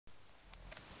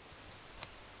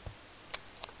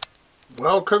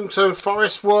Welcome to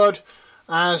Forest Wood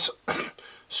as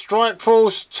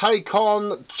StrikeForce take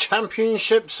on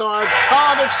Championship side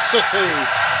Cardiff City.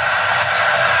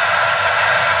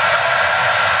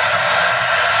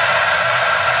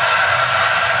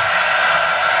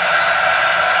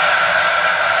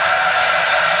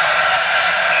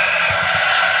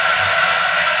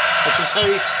 This is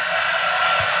Heath.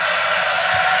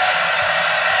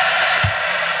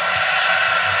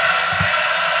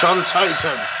 John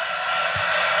Tatum.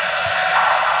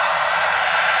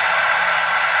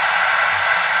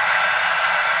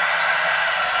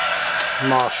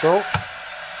 Marshall.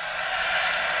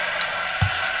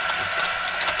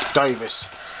 Davis.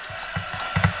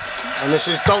 And this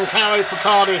is Don Carey for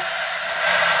Cardiff.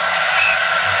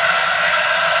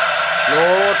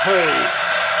 Lord Heath.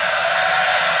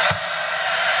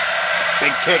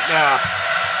 Big kick now.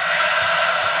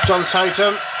 John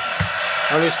Tatum.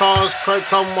 And as far as Craig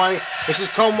Conway. This is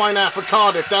Conway now for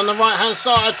Cardiff down the right hand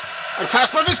side. And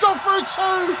Casper has gone through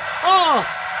too. Oh!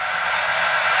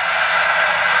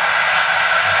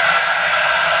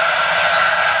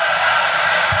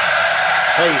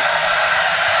 Heath.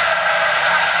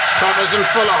 Travers and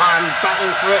Fullerham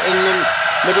battling for it in the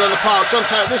middle of the park. John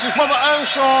Tatum. This is Robert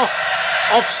Earnshaw.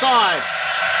 Offside.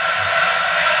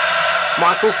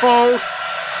 Michael Fold.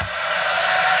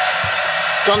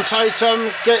 John Tatum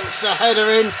gets a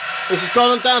header in. This has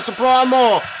gone down to Brian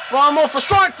Moore. Brian Moore for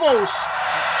StrikeForce.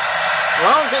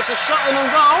 Well, gets a shot in on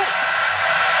goal.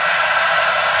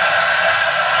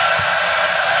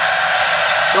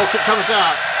 Goal kick comes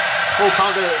out. Full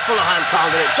can't get it. Fullerham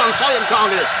can't get it. John Tatum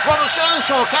can't get it. Robert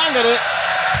Earnshaw can get it.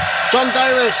 John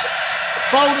Davis.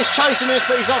 Fold is chasing this,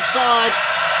 but he's offside.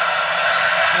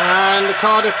 And the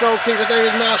Cardiff goalkeeper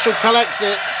David Marshall collects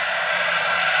it.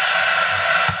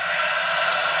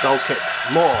 Goal kick.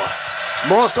 Moore.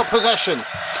 Moore's got possession.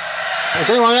 Is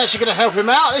anyone actually going to help him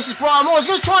out? This is Brian Moore. He's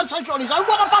going to try and take it on his own.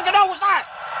 What the fucking hell was that?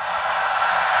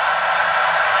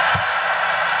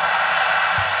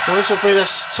 Well, this will be the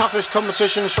toughest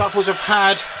competition the StrikeForce have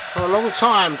had for a long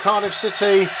time. Cardiff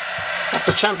City,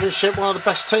 after Championship, one of the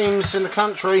best teams in the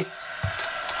country.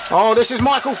 Oh, this is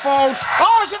Michael Fold.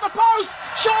 Oh, it's at the post.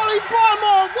 Surely Brian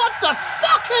Moore. What the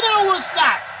fucking hell was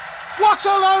that? What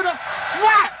a load of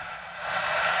crap.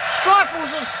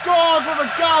 StrikeForce have scored with a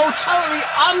goal totally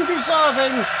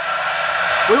undeserving.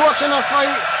 We're watching the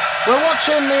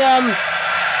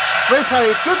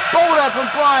replay. Good ball there from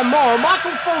Brian Moore.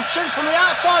 Michael Fold shoots from the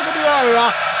outside of the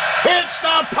area. Hits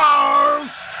the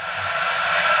post.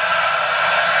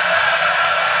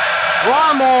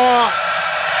 Brian Moore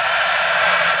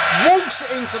walks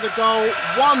it into the goal.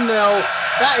 1-0.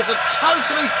 That is a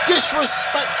totally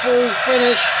disrespectful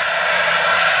finish.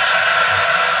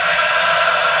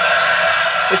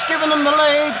 It's given them the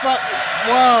lead, but,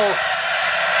 well,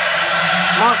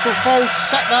 Michael Fold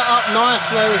set that up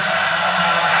nicely.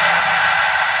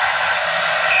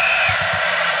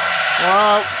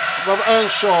 Well, Robert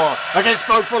Earnshaw against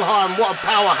Bo Fullerheim. What a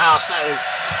powerhouse that is.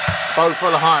 Bo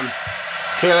Fullerheim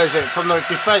kills it from the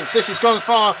defence. This has gone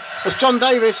far as John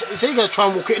Davis. Is he going to try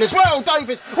and walk it in as well?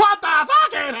 Davis, what the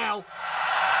fucking hell?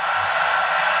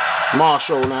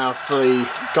 Marshall now for the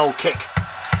goal kick.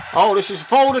 Oh, this is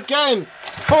Fold again.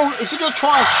 Fold, is he going to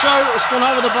try a show? It's gone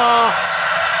over the bar.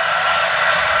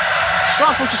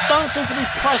 StrikeForce just don't seem to be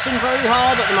pressing very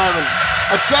hard at the moment.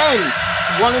 Again,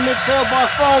 one in midfield by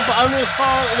Fold, but only as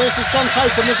far as this is John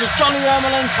Tatum. This is Johnny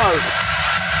Ermolenko.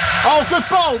 Oh, good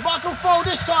ball. Michael Fold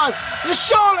this time.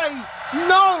 Surely.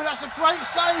 No, that's a great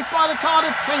save by the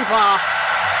Cardiff keeper.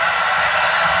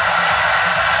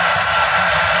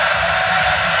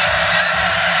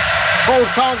 Fold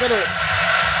can't get it.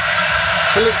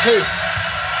 Philip Keese.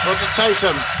 Roger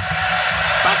Tatum.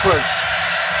 Backwards.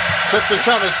 Clifton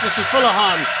Travers. This is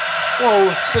Fullerheim.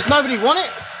 Whoa, does nobody want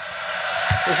it?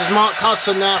 This is Mark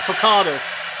Hudson now for Cardiff.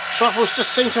 StrikeForce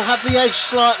just seem to have the edge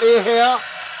slightly here.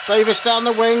 Davis down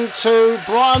the wing to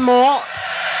Brian Moore.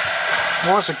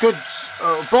 Well, that's a good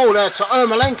ball there to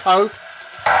Ermolenko.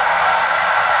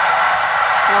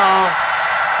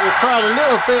 The crowd a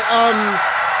little bit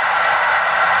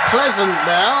pleasant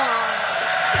now.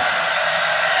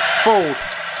 Fold.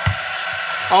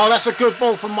 Oh, that's a good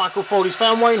ball from Michael Fold. He's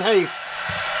found Wayne Heath.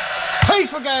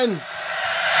 Heath again.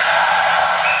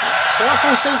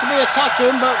 StrikeForce seem to be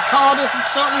attacking, but Cardiff have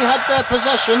certainly had their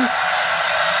possession.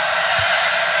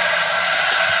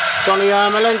 Johnny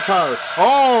Ermolenko.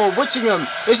 Oh, Whittingham.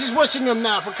 This is Whittingham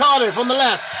now for Cardiff on the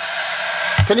left.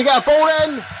 Can you get a ball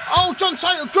in? Oh, John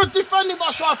Tatum. Good defending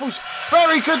by StrikeForce.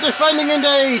 Very good defending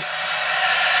indeed.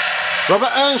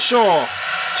 Robert Earnshaw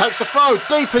takes the throw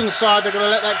deep inside. They're going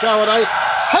to let that go, are they?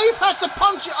 Heath had to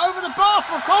punch it over the bar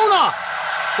for a corner.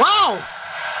 Wow!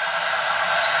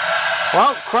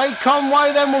 Well, Craig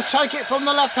Conway then will take it from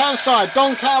the left-hand side.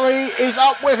 Don Cowie is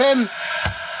up with him.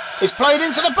 He's played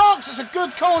into the box. It's a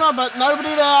good corner, but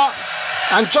nobody there.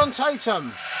 And John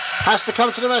Tatum has to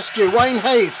come to the rescue. Wayne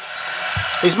Heath.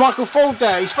 Is Michael Ford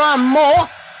there? He's found more.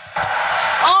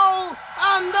 Oh,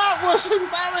 and that was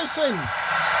embarrassing.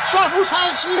 Strifles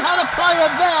actually had a player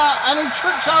there, and he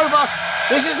tripped over.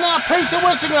 This is now Peter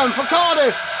Whittingham for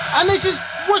Cardiff. And this is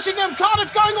Whittingham,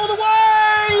 Cardiff going all the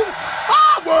way.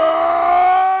 Ah,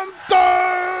 1,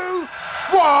 2,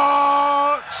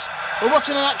 what? We're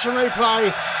watching an action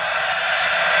replay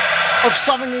of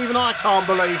something even I can't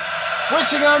believe.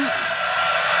 Whittingham,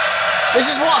 this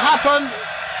is what happened.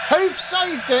 Heath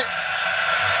saved it.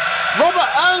 Robert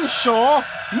Earnshaw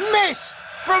missed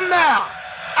from there.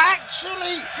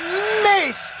 Actually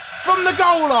missed from the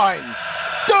goal line.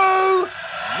 Do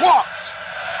what?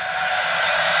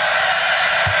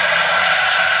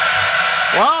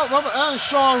 Well, Robert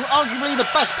Earnshaw, arguably the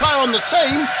best player on the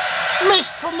team,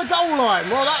 missed from the goal line.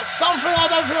 Well, that's something I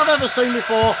don't think I've ever seen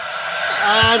before.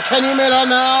 And Kenny Miller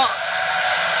now.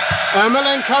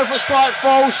 Ermolenko for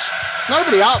StrikeForce.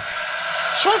 Nobody up.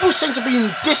 StrikeForce seem to be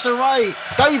in disarray.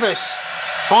 Davis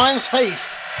finds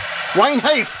Heath. Wayne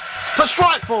Heath for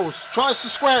StrikeForce. Tries to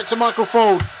square it to Michael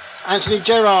Ford. Anthony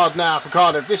Gerrard now for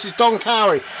Cardiff. This is Don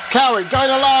Cowie. Cowie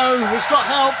going alone. He's got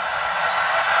help.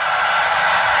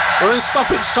 We're in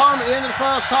stoppage time at the end of the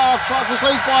first half. StrikeForce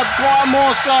lead by Brian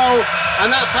Moore's goal. And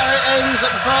that's how it ends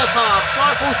at the first half.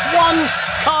 StrikeForce 1,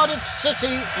 Cardiff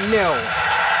City 0.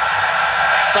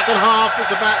 Second half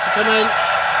is about to commence.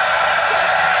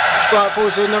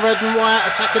 StrikeForce in the red and white,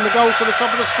 attacking the goal to the top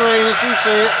of the screen as you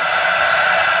see it.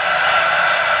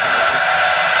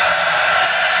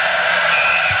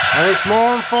 And it's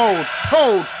Moore and Ford.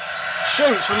 Ford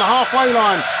shoots from the halfway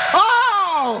line.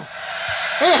 Oh!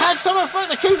 It had some effect.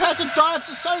 The keeper had to dive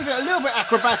to save it. A little bit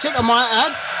acrobatic, I might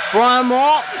add. Brian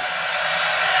Moore.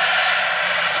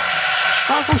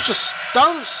 StrikeForce just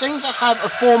don't seem to have a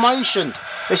formation.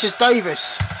 This is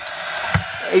Davis.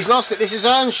 He's lost it. This is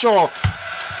Earnshaw.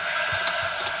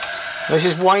 This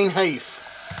is Wayne Heath.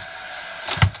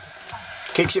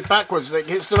 Kicks it backwards. It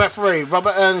hits the referee,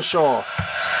 Robert Earnshaw.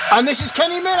 And this is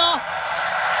Kenny Miller.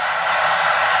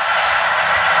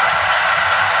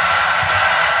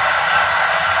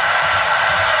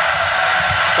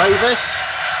 Davis.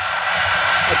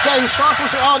 Again,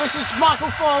 StrikeForce. Oh, this is Michael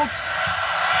Ford.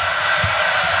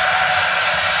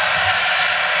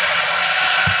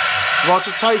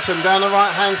 Roger Tatum down the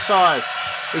right-hand side.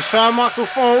 He's found Michael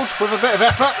Ford with a bit of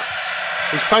effort.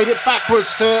 He's played it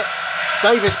backwards to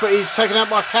Davis, but he's taken out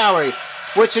by Cowie.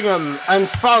 Whittingham and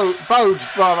Bode,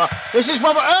 rather. This is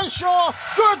Robert Earnshaw.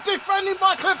 Good defending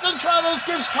by Clifton Travers.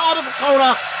 Gives Cardiff a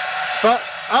corner. But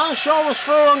Earnshaw was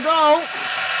through on goal.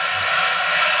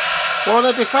 Well,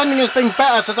 the defending has been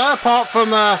better today, apart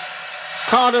from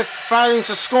Cardiff failing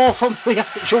to score from the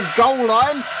actual goal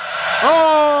line.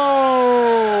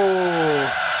 Oh!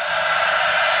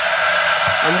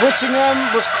 And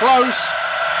Whittingham was close.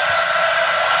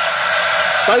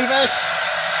 Davis.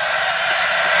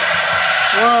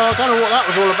 Well, I don't know what that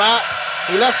was all about.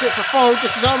 He left it for Ford.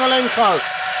 This is Ermolenko.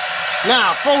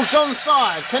 Now, Ford's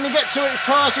onside. Can he get to it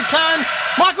first? He can.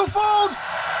 Michael Ford!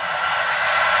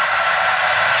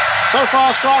 So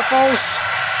far, StrikeForce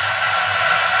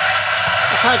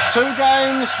have had 2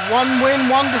 games, 1 win,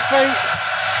 1 defeat.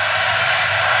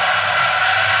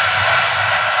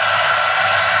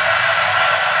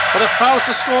 But have failed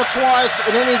to score twice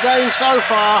in any game so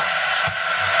far.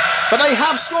 But they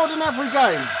have scored in every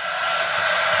game.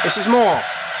 This is Moore.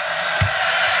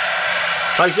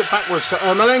 Plays it backwards to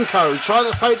Ermolenko. Trying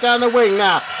to play it down the wing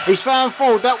now. He's found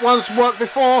Ford. That one's worked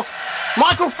before.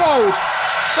 Michael Ford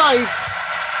saved.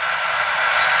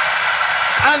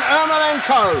 And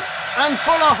Ermolenko and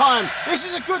Fullerheim. This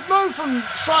is a good move from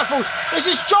StrikeForce. This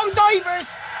is John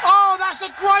Davis. Oh, that's a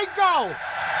great goal.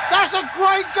 That's a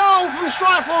great goal from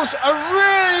StrikeForce. A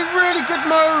really, really good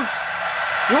move.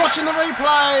 You're watching the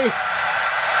replay.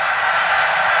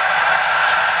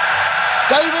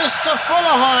 Davis to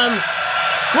Fullerheim.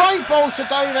 Great ball to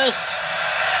Davis.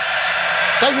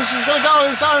 Davis was going to go on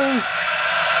his own.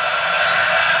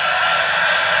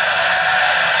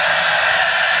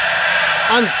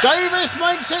 And Davis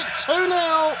makes it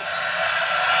 2-0.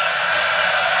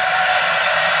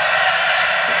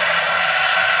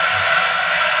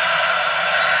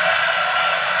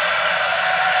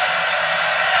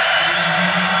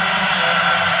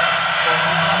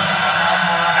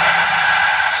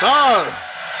 So,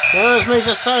 there's me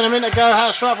just saying a minute ago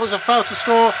how StrikeForce have failed to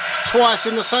score twice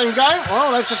in the same game.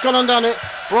 Well, they've just gone and done it.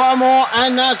 Brian Moore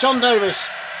and now John Davis.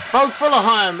 Bogue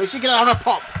Fullerheim, is he going to have a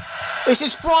pop? This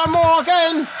is Brian Moore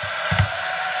again.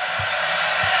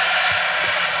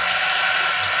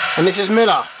 And this is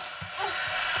Miller.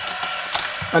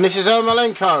 And this is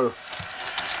Ermolenko.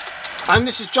 And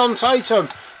this is John Tatum.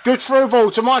 Good through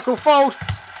ball to Michael Fold.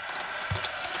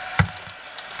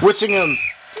 Whittingham.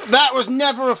 That was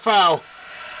never a foul.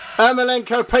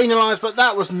 Ermolenko penalised, but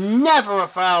that was never a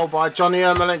foul by Johnny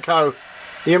Ermolenko,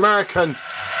 the American.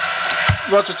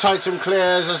 Roger Tatum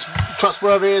clears, as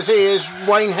trustworthy as he is.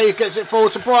 Wayne Heath gets it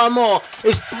forward to Brian Moore.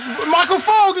 It's Michael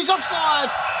Fold is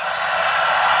offside.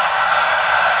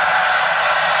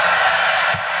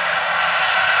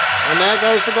 And there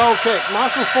goes the goal kick.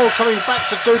 Michael Fold coming back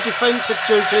to do defensive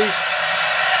duties.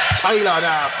 Taylor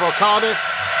now for Cardiff.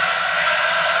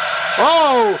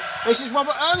 Oh, this is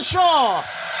Robert Earnshaw.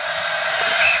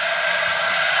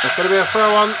 It's going to be a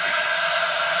throw on.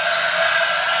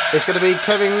 It's going to be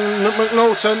Kevin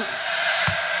McNaughton.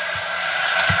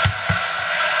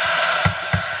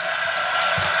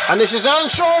 And this is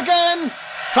Earnshaw again.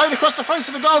 Played across the face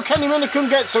of the goal. Kenny Miller couldn't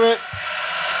get to it.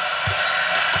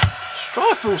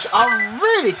 StrikeForce are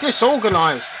really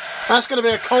disorganised. That's going to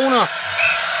be a corner.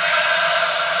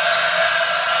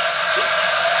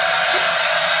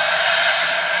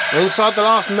 Inside the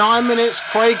last 9 minutes,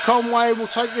 Craig Conway will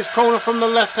take this corner from the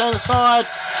left-hand side.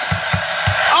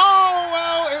 Oh,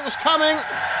 well, it was coming.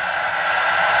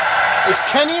 It's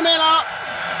Kenny Miller.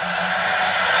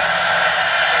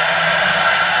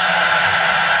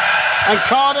 And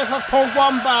Cardiff have pulled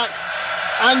one back.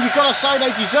 And you've got to say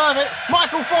they deserve it.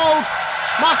 Michael Fold.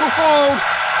 Michael Fold.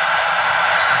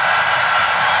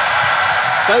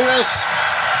 Davis.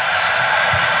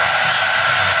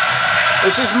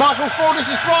 This is Michael Fold.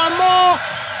 This is Brian Moore.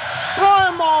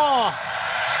 Brian Moore.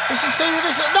 This is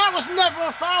that was never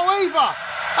a foul either.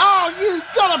 Oh, you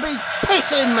gotta be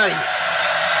pissing me.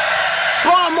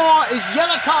 Brian Moore is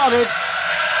yellow carded.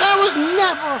 There was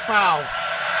never a foul.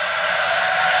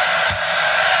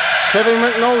 Kevin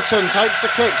McNaughton takes the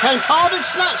kick. Can Cardiff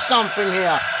snatch something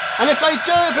here? And if they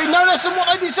do, it'll be no less than what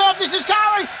they deserve. This is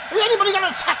Gary. Is anybody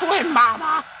going to tackle him,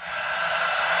 mama?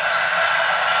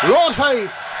 Lord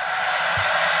Heath.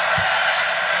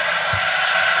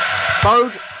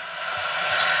 Bode.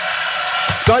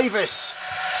 Davis.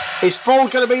 Is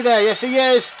Ford going to be there? Yes, he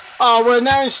is. Oh, we're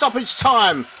now in stoppage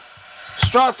time.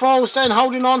 StrikeForce then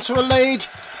holding on to a lead,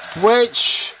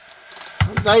 which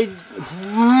they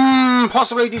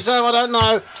possibly deserve, I don't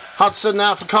know. Hudson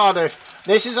now for Cardiff.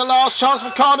 This is a last chance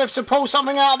for Cardiff to pull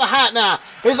something out of the hat now.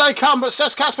 Here they come, but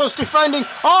Seth Casper's defending.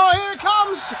 Oh, here it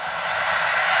comes!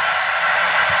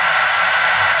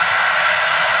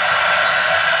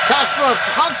 Casper,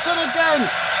 Hudson again.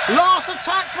 Last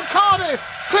attack for Cardiff.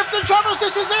 Clifton Travers,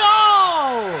 this is it.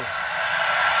 Oh!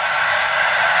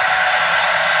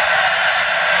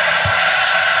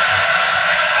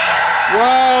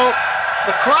 Well,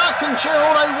 the crowd can cheer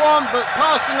all they want, but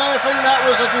personally I think that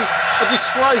was a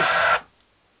disgrace.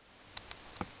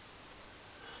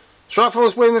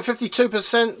 StrikeForce win with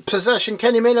 52% possession.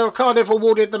 Kenny Miller of Cardiff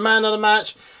awarded the man of the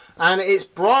match, and it's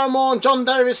Brian Moore and John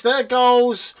Davis, their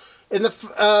goals in the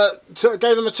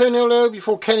gave them a 2-0 lead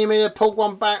before Kenny Miller pulled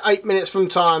one back 8 minutes from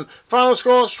time. Final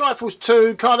score: StrikeForce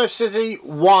 2, Cardiff City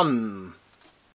 1.